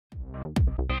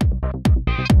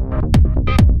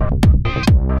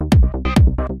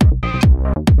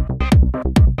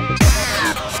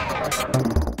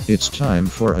It's time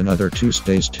for another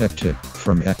Tuesday's tech tip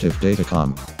from Active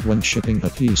DataComm. When shipping a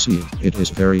PC, it is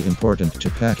very important to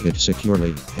pack it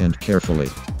securely and carefully.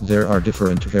 There are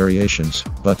different variations,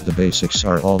 but the basics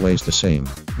are always the same.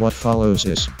 What follows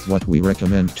is what we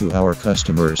recommend to our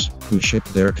customers who ship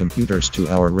their computers to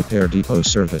our repair depot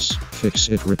service,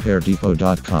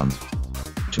 FixITRepairDepot.com.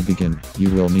 To begin,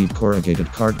 you will need corrugated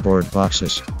cardboard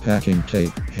boxes, packing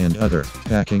tape, and other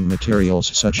packing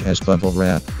materials such as bubble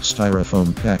wrap,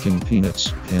 styrofoam packing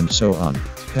peanuts, and so on.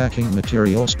 Packing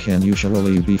materials can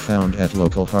usually be found at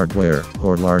local hardware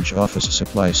or large office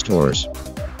supply stores.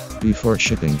 Before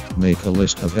shipping, make a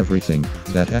list of everything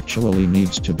that actually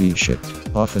needs to be shipped.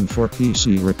 Often for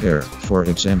PC repair, for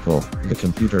example, the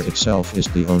computer itself is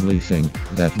the only thing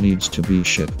that needs to be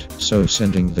shipped, so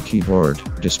sending the keyboard,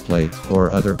 display,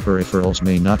 or other peripherals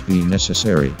may not be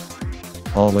necessary.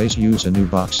 Always use a new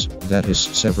box that is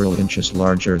several inches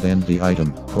larger than the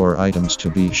item or items to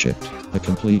be shipped. A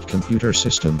complete computer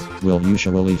system will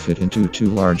usually fit into two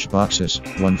large boxes,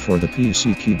 one for the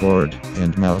PC keyboard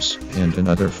and mouse, and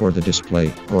another for the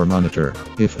display or monitor.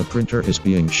 If a printer is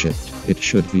being shipped, it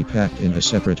should be packed in a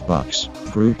separate box.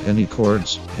 Group any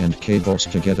cords and cables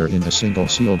together in a single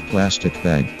sealed plastic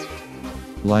bag.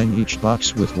 Line each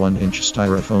box with 1-inch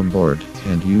styrofoam board,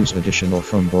 and use additional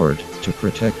foam board to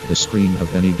protect the screen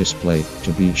of any display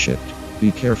to be shipped.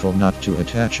 Be careful not to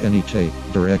attach any tape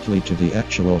directly to the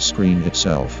actual screen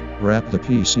itself. Wrap the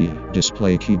PC,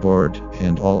 display keyboard,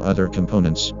 and all other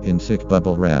components in thick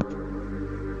bubble wrap.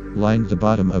 Line the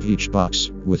bottom of each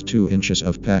box with 2 inches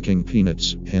of packing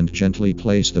peanuts and gently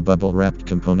place the bubble-wrapped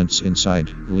components inside,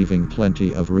 leaving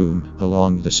plenty of room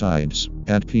along the sides.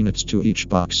 Add peanuts to each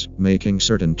box, making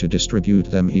certain to distribute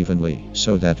them evenly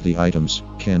so that the items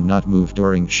cannot move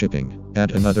during shipping.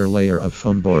 Add another layer of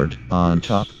foam board on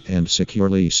top and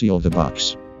securely seal the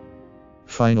box.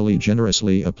 Finally,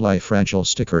 generously apply fragile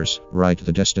stickers. Write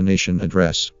the destination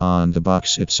address on the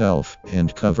box itself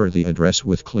and cover the address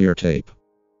with clear tape.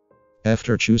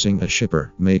 After choosing a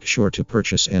shipper, make sure to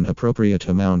purchase an appropriate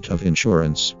amount of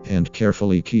insurance and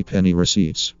carefully keep any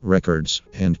receipts, records,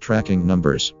 and tracking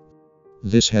numbers.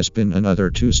 This has been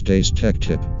another Tuesday's tech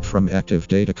tip from Active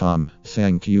DataComm.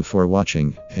 Thank you for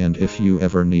watching, and if you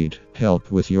ever need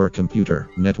help with your computer,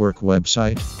 network,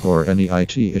 website, or any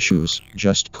IT issues,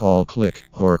 just call Clix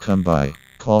or come by.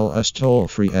 Call us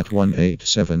toll-free at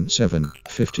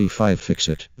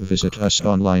 1-877-55-FIXIT. Visit us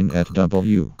online at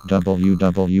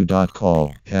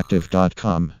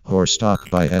www.callactive.com or stop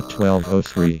by at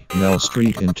 1203 Mel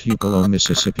Street in Tupelo,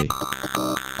 Mississippi.